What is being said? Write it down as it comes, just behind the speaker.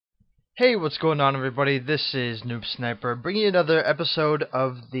Hey, what's going on, everybody? This is NoobSniper, bringing you another episode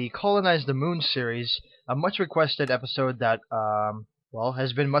of the Colonize the Moon series, a much requested episode that, well,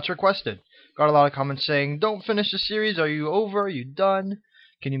 has been much requested. Got a lot of comments saying, don't finish the series, are you over, are you done?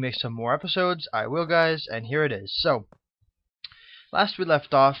 Can you make some more episodes? I will, guys, and here it is. So, last we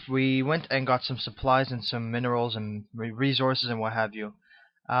left off, we went and got some supplies and some minerals and resources and what have you.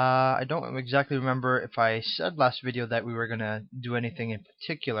 I don't exactly remember if I said last video that we were gonna do anything in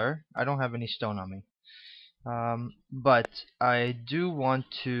particular. I don't have any stone on me. But I do want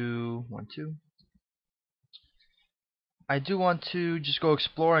to just go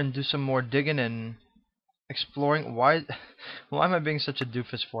explore and do some more digging and exploring. Why am I being such a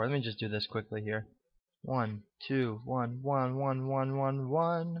doofus for? Let me just do this quickly here. 1, 2, 1, 1, 1, 1, 1,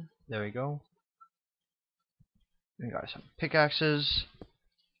 1. There we go. We got some pickaxes.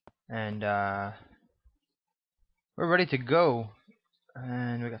 And we're ready to go.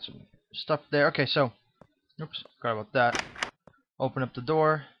 And we got some stuff there. Okay, so, oops, forgot about that. Open up the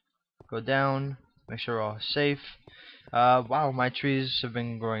door, go down, make sure we're all safe. Wow, my trees have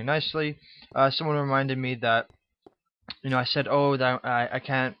been growing nicely. Someone reminded me that, I said, oh, that I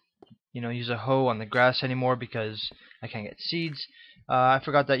can't, use a hoe on the grass anymore because I can't get seeds. I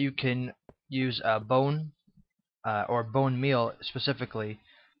forgot that you can use a bone, or bone meal specifically,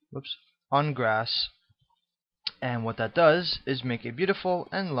 whoops, on grass. And what that does is make a beautiful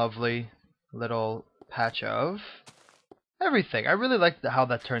and lovely little patch of everything. I really like how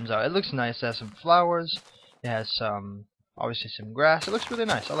that turns out. It looks nice. It has some flowers. It has obviously some grass. It looks really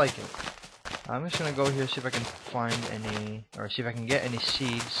nice. I like it. I'm just gonna go here, see if I can find any, or see if I can get any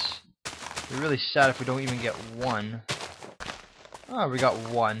seeds. It'd be really sad if we don't even get one. Oh, we got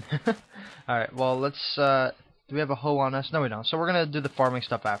one. Alright, well, let's, do we have a hoe on us? No, we don't. So we're gonna do the farming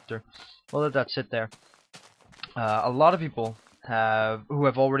stuff after. We'll let that sit there. A lot of people who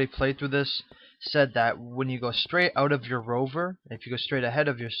have already played through this said that when you go straight out of your rover, if you go straight ahead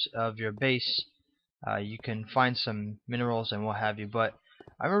of your base, you can find some minerals and what have you. But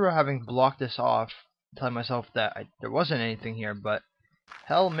I remember having blocked this off, telling myself that there wasn't anything here. But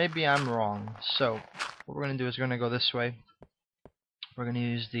hell, maybe I'm wrong. So what we're gonna do is we're gonna go this way. We're gonna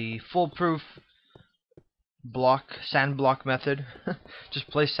use the foolproof sand block method. Just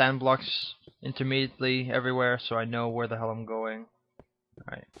place sand blocks intermediately everywhere so I know where the hell I'm going.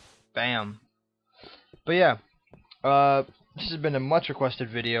 Alright, bam. But yeah, this has been a much requested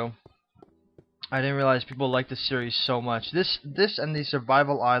video. I didn't realize people like this series so much. This and the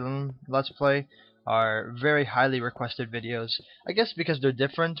Survival Island Let's Play are very highly requested videos. I guess because they're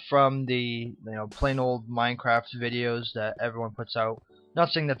different from the plain old Minecraft videos that everyone puts out. Not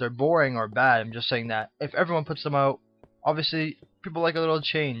saying that they're boring or bad. I'm just saying that if everyone puts them out, obviously people like a little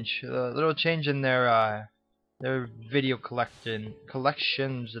change in their video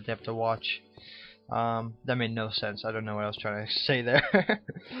collections that they have to watch. That made no sense. I don't know what I was trying to say there.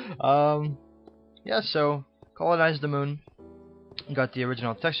 Yeah, so Colonize the Moon. Got the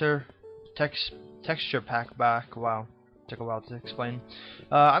original texture pack back. Wow, took a while to explain.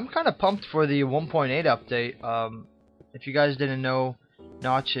 I'm kind of pumped for the 1.8 update. If you guys didn't know,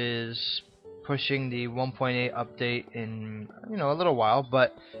 Notch is pushing the 1.8 update in a little while,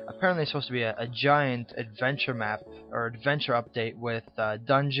 but apparently it's supposed to be a giant adventure map or adventure update with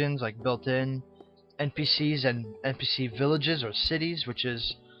dungeons like built-in, NPCs and NPC villages or cities, which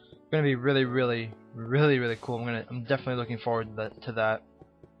is gonna be really cool. I'm definitely looking forward to that.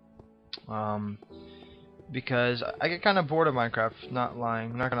 Because I get kind of bored of Minecraft. Not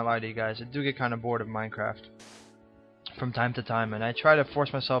lying, I'm not gonna lie to you guys. I do get kind of bored of Minecraft from time to time, and I try to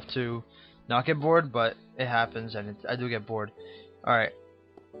force myself to not get bored, but it happens, and I do get bored. Alright,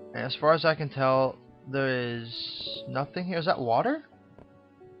 and as far as I can tell, there is nothing here. Is that water?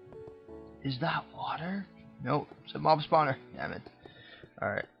 Is that water? Nope, it's a mob spawner. Damn it.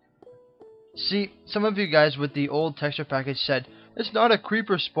 Alright. See, some of you guys with the old texture package said, it's not a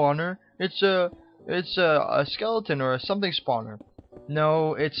creeper spawner, it's a skeleton or a something spawner.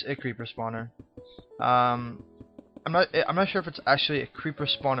 No, it's a creeper spawner. I'm not sure if it's actually a creeper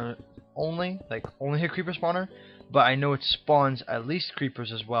spawner only a creeper spawner, but I know it spawns at least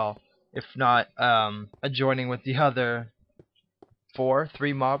creepers as well, if not adjoining with the other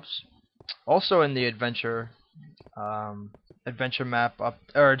 3 mobs. Also in the adventure map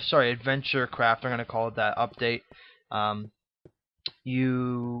adventure craft, I'm gonna call it that, update.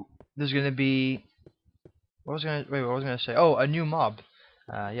 There's gonna be what was I gonna say? Oh, a new mob.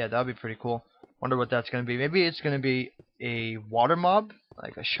 Yeah, that'll be pretty cool. Wonder what that's gonna be. Maybe it's gonna be a water mob,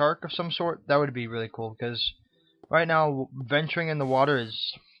 like a shark of some sort. That would be really cool, because right now venturing in the water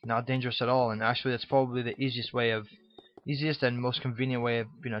is not dangerous at all, and actually that's probably the easiest way of easiest and most convenient way of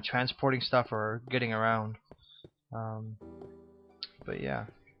transporting stuff or getting around. But yeah.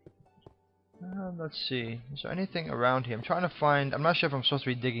 Let's see. Is there anything around here? I'm trying to find. I'm not sure if I'm supposed to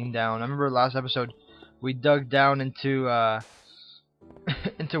be digging down. I remember last episode we dug down into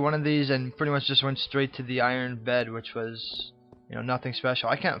into one of these and pretty much just went straight to the iron bed, which was nothing special.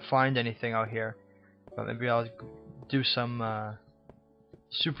 I can't find anything out here, but maybe I'll do some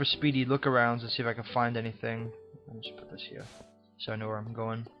super speedy look-arounds and see if I can find anything. Let me just put this here so I know where I'm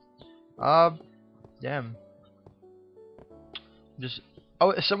going. Damn. Just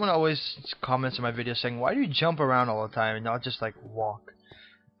someone always comments in my videos saying, "Why do you jump around all the time and not just like walk?"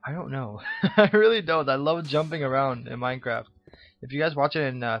 I don't know. I really don't. I love jumping around in Minecraft. If you guys watch it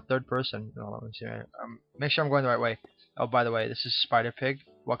in third person, let me see. Make sure I'm going the right way. Oh, by the way, this is Spider Pig.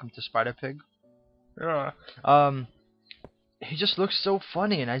 Welcome to Spider Pig. He just looks so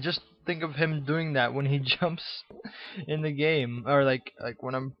funny, and I just think of him doing that when he jumps in the game, or like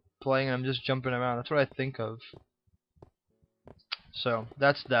when I'm playing and I'm just jumping around. That's what I think of. So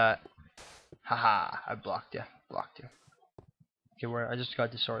that's that. Haha! I blocked you. Blocked you. Okay, where I just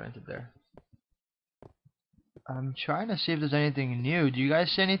got disoriented there. I'm trying to see if there's anything new. Do you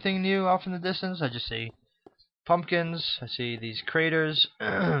guys see anything new off in the distance? I just see pumpkins. I see these craters.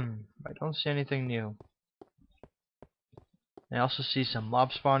 I don't see anything new. I also see some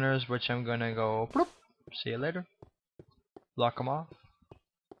mob spawners, which I'm gonna go bloop. See you later. Block them off.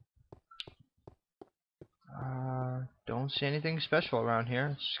 Don't see anything special around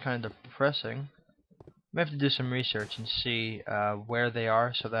here. It's kind of depressing. I have to do some research and see where they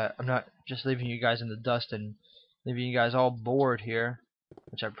are, so that I'm not just leaving you guys in the dust and leaving you guys all bored here,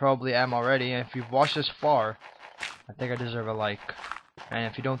 which I probably am already. And if you've watched this far, I think I deserve a like. And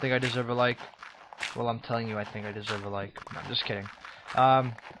if you don't think I deserve a like, well, I'm telling you, I think I deserve a like. No, I'm just kidding.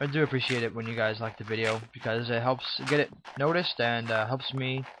 I do appreciate it when you guys like the video, because it helps get it noticed and helps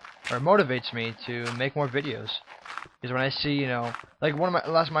me, or motivates me to make more videos. Because when I see, like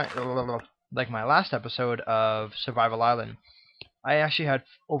my last episode of Survival Island, I actually had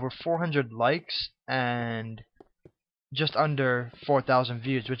over 400 likes and just under 4,000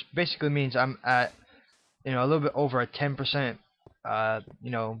 views, which basically means I'm at a little bit over a 10%.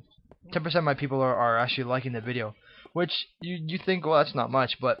 10% of my people are actually liking the video, which you think, well, that's not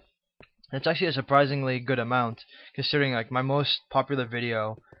much, but it's actually a surprisingly good amount, considering like my most popular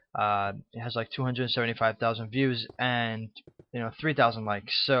video it has like 275,000 views and 3,000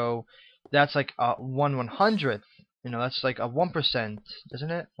 likes. So that's like a 1/100th. That's like a 1%,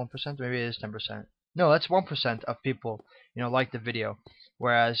 isn't it? 1%? Maybe it is 10%. No, that's 1% of people like the video.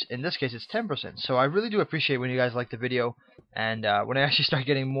 Whereas in this case it's 10%. So I really do appreciate when you guys like the video, and when I actually start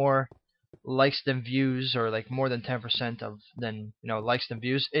getting more likes than views, or like more than 10% of likes than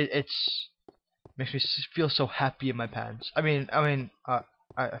views, it's makes me feel so happy in my pants.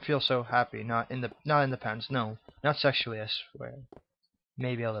 I feel so happy, not in the pants. No, not sexually, I swear.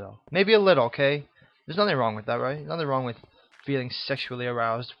 Maybe a little. Maybe a little, okay? There's nothing wrong with that, right? Nothing wrong with feeling sexually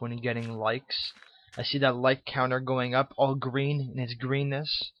aroused when you're getting likes. I see that like counter going up, all green in its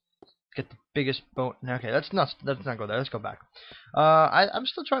greenness. Get the biggest bone. Okay, let's not go there. Let's go back. I'm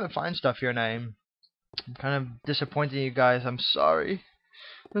still trying to find stuff here, and I'm kind of disappointing you guys. I'm sorry.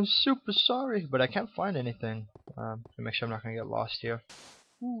 I'm super sorry, but I can't find anything. To make sure I'm not gonna get lost here.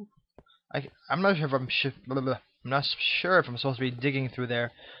 Ooh. I'm not sure if I'm not sure if I'm supposed to be digging through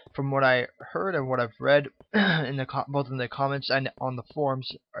there. From what I heard and what I've read in both in the comments and on the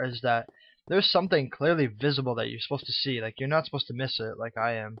forums, is that there's something clearly visible that you're supposed to see. Like, you're not supposed to miss it, like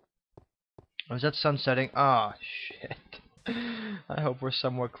I am. Oh, is that sun setting? Ah, shit. I hope we're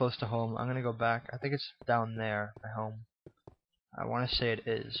somewhere close to home. I'm gonna go back. I think it's down there at home. I want to say it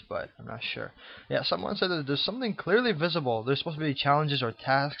is, but I'm not sure. Yeah, someone said that there's something clearly visible. There's supposed to be challenges or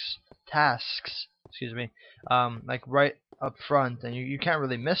tasks, excuse me, like right up front, and you can't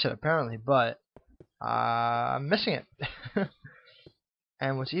really miss it apparently, but I'm missing it.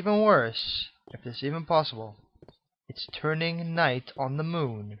 And what's even worse, if this is even possible, it's turning night on the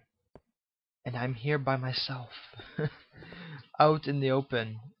moon, and I'm here by myself, out in the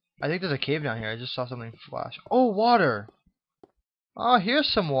open. I think there's a cave down here. I just saw something flash. Oh, water! Oh, here's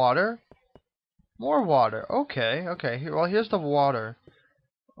some water. More water. Okay, okay. Here's the water.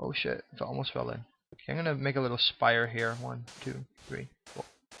 Oh shit! I almost fell in. Okay, I'm gonna make a little spire here. 1, 2, 3, 4,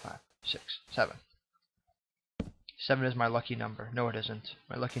 5, 6, 7. 7 is my lucky number. No, it isn't.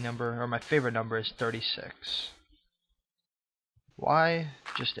 My lucky number, or my favorite number, is 36. Why?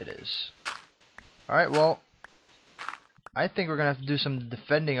 Just it is. All right. Well, I think we're gonna have to do some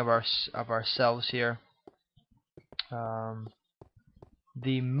defending of ourselves here.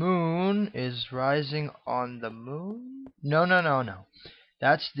 The moon is rising on the moon? No, no, no, no.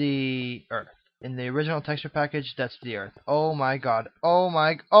 That's the Earth. In the original texture package, that's the Earth. Oh my god. Oh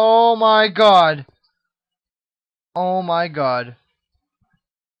my god. Oh my god. Oh my god.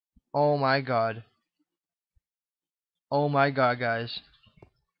 Oh my god. Oh my god, guys.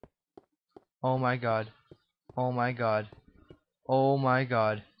 Oh my god. Oh my god. Oh my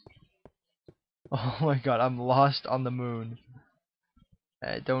god. Oh my god, I'm lost on the moon.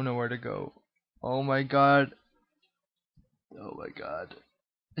 I don't know where to go. Oh my god. Oh my god.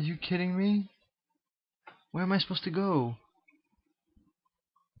 Are you kidding me? Where am I supposed to go?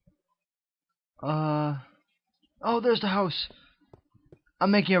 Oh, there's the house.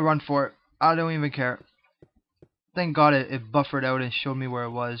 I'm making a run for it. I don't even care. Thank god it buffered out and showed me where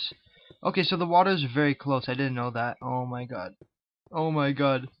it was. Okay, so the water is very close. I didn't know that. Oh my god. Oh my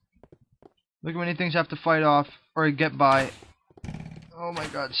god. Look how many things I have to fight off or get by. Oh my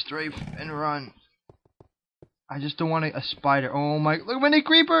god, strafe and run. I just don't want a spider. Oh my, look how many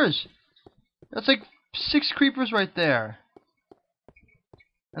creepers! That's like 6 creepers right there.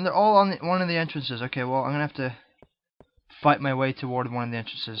 And they're all on one of the entrances. Okay, well, I'm gonna have to fight my way toward one of the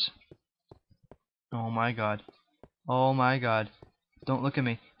entrances. Oh my god. Oh my god. Don't look at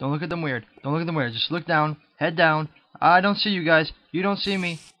me. Don't look at them weird. Don't look at them weird. Just look down. Head down. I don't see you guys. You don't see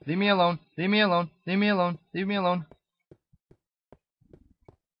me. Leave me alone. Leave me alone. Leave me alone. Leave me alone.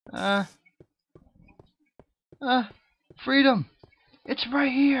 Freedom. It's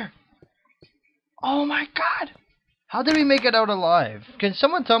right here. Oh my god. How did we make it out alive? Can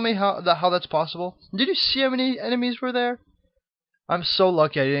someone tell me how that's possible? Did you see how many enemies were there? I'm so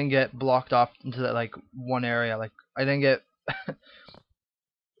lucky I didn't get blocked off into that like one area. Like I didn't get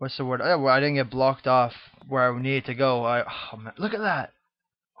what's the word? I didn't get blocked off where I needed to go. Oh man, look at that!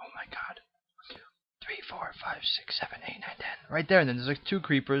 Oh my god! 3, 4, 5, 6, 7, 8, 9, 10. Right there, and then there's like 2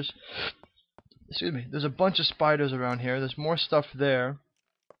 creepers. Excuse me. There's a bunch of spiders around here. There's more stuff there.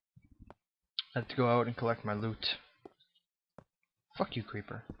 I have to go out and collect my loot. Fuck you,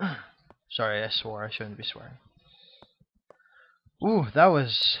 creeper. Sorry, I swore. I shouldn't be swearing. Ooh,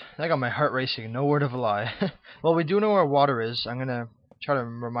 that got my heart racing. No word of a lie. Well, we do know where water is. I'm gonna try to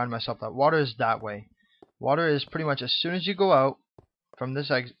remind myself that water is that way. Water is pretty much as soon as you go out from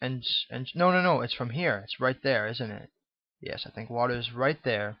this and no, it's from here. It's right there, isn't it? Yes, I think water is right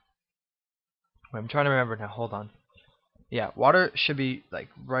there. Wait, I'm trying to remember now. Hold on. Yeah, water should be like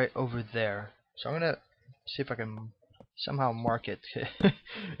right over there. So I'm gonna see if I can somehow mark it.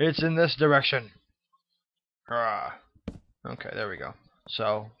 It's in this direction. Hurrah. Okay, there we go.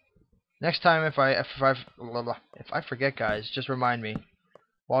 So next time if I forget, guys, just remind me.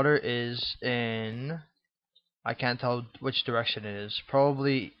 Water is in, I can't tell which direction it is.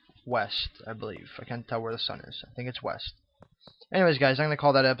 Probably west, I believe. I can't tell where the sun is. I think it's west. Anyways, guys, I'm going to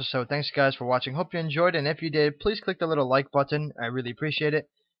call that episode. Thanks, guys, for watching. Hope you enjoyed, and if you did, please click the little like button. I really appreciate it.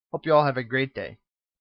 Hope you all have a great day.